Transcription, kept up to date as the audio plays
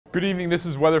Good evening, this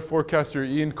is weather forecaster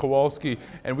Ian Kowalski,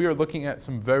 and we are looking at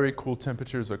some very cool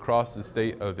temperatures across the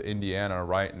state of Indiana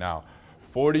right now.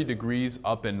 40 degrees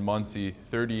up in Muncie,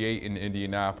 38 in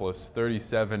Indianapolis,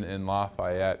 37 in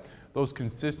Lafayette. Those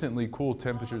consistently cool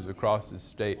temperatures across the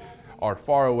state are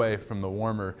far away from the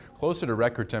warmer, closer to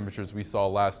record temperatures we saw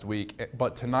last week.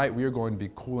 But tonight we are going to be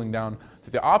cooling down to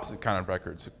the opposite kind of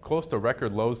records, close to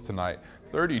record lows tonight.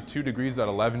 32 degrees at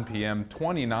 11 p.m.,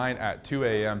 29 at 2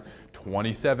 a.m.,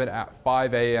 27 at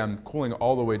 5 a.m., cooling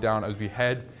all the way down as we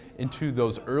head into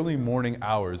those early morning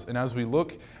hours. And as we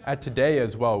look at today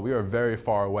as well, we are very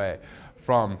far away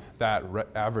from that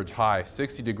average high.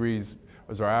 60 degrees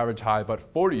was our average high, but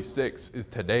 46 is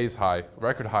today's high,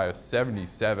 record high of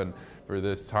 77 for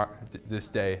this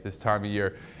time of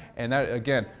year. And that,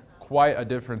 again, quite a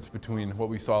difference between what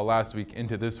we saw last week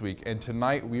into this week. And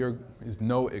tonight is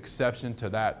no exception to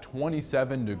that.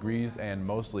 27 degrees and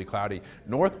mostly cloudy.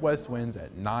 Northwest winds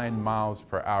at 9 miles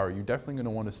per hour. You're definitely going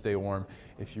to want to stay warm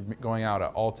if you're going out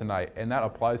at all tonight. And that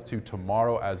applies to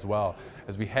tomorrow as well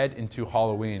as we head into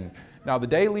Halloween. Now, the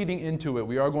day leading into it,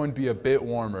 we are going to be a bit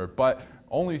warmer, but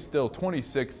only still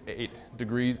 26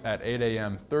 degrees at 8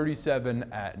 a.m., 37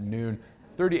 at noon,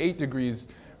 38 degrees.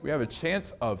 We have a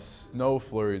chance of snow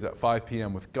flurries at 5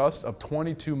 p.m. with gusts of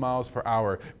 22 miles per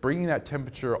hour, bringing that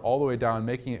temperature all the way down,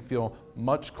 making it feel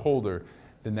much colder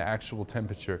than the actual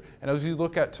temperature. And as we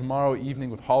look at tomorrow evening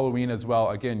with Halloween as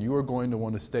well, again, you are going to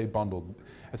want to stay bundled,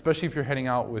 especially if you're heading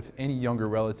out with any younger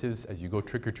relatives as you go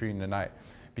trick-or-treating tonight,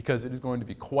 because it is going to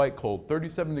be quite cold.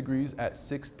 37 degrees at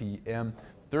 6 p.m.,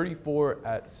 34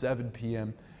 at 7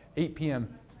 p.m., 8 p.m.,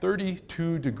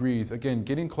 32 degrees. Again,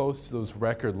 getting close to those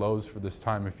record lows for this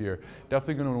time of year.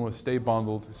 Definitely going to want to stay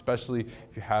bundled, especially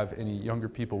if you have any younger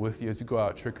people with you as you go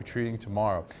out trick-or-treating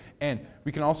tomorrow. And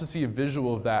we can also see a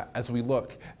visual of that as we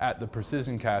look at the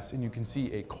precision cast, and you can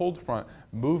see a cold front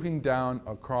moving down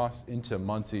across into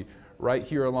Muncie. Right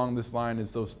here along this line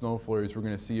is those snow flurries we're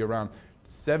going to see around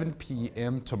 7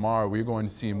 p.m. tomorrow. We're going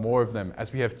to see more of them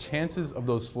as we have chances of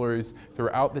those flurries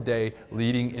throughout the day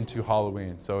leading into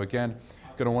Halloween. So again,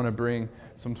 going to want to bring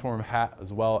some sort of hat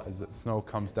as well as the snow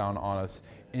comes down on us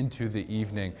into the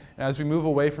evening. And as we move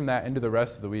away from that into the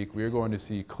rest of the week, we are going to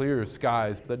see clearer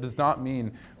skies, but that does not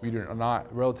mean we are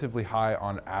not relatively high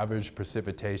on average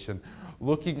precipitation.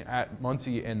 Looking at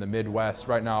Muncie and the Midwest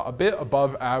right now, a bit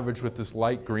above average with this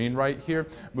light green right here,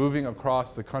 moving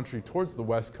across the country towards the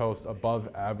West Coast, above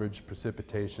average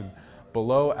precipitation,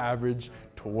 below average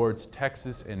towards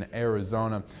Texas and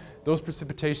Arizona. Those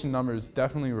precipitation numbers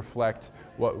definitely reflect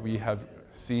what we have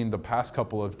seen the past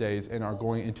couple of days and are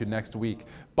going into next week.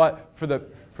 But for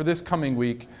this coming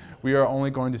week, we are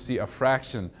only going to see a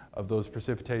fraction of those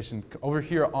precipitation. Over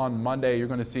here on Monday, you're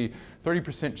going to see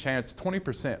 30% chance,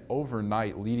 20%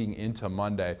 overnight leading into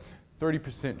Monday.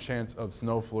 30% chance of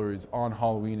snow flurries on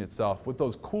Halloween itself with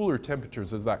those cooler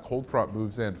temperatures as that cold front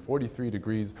moves in, 43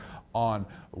 degrees on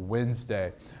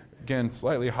Wednesday. Again,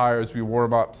 slightly higher as we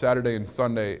warm up Saturday and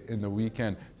Sunday in the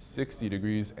weekend, 60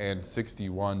 degrees and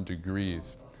 61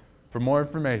 degrees. For more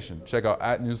information, check out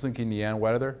 @NewsLink Indiana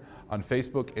Weather on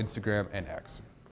Facebook, Instagram, and X.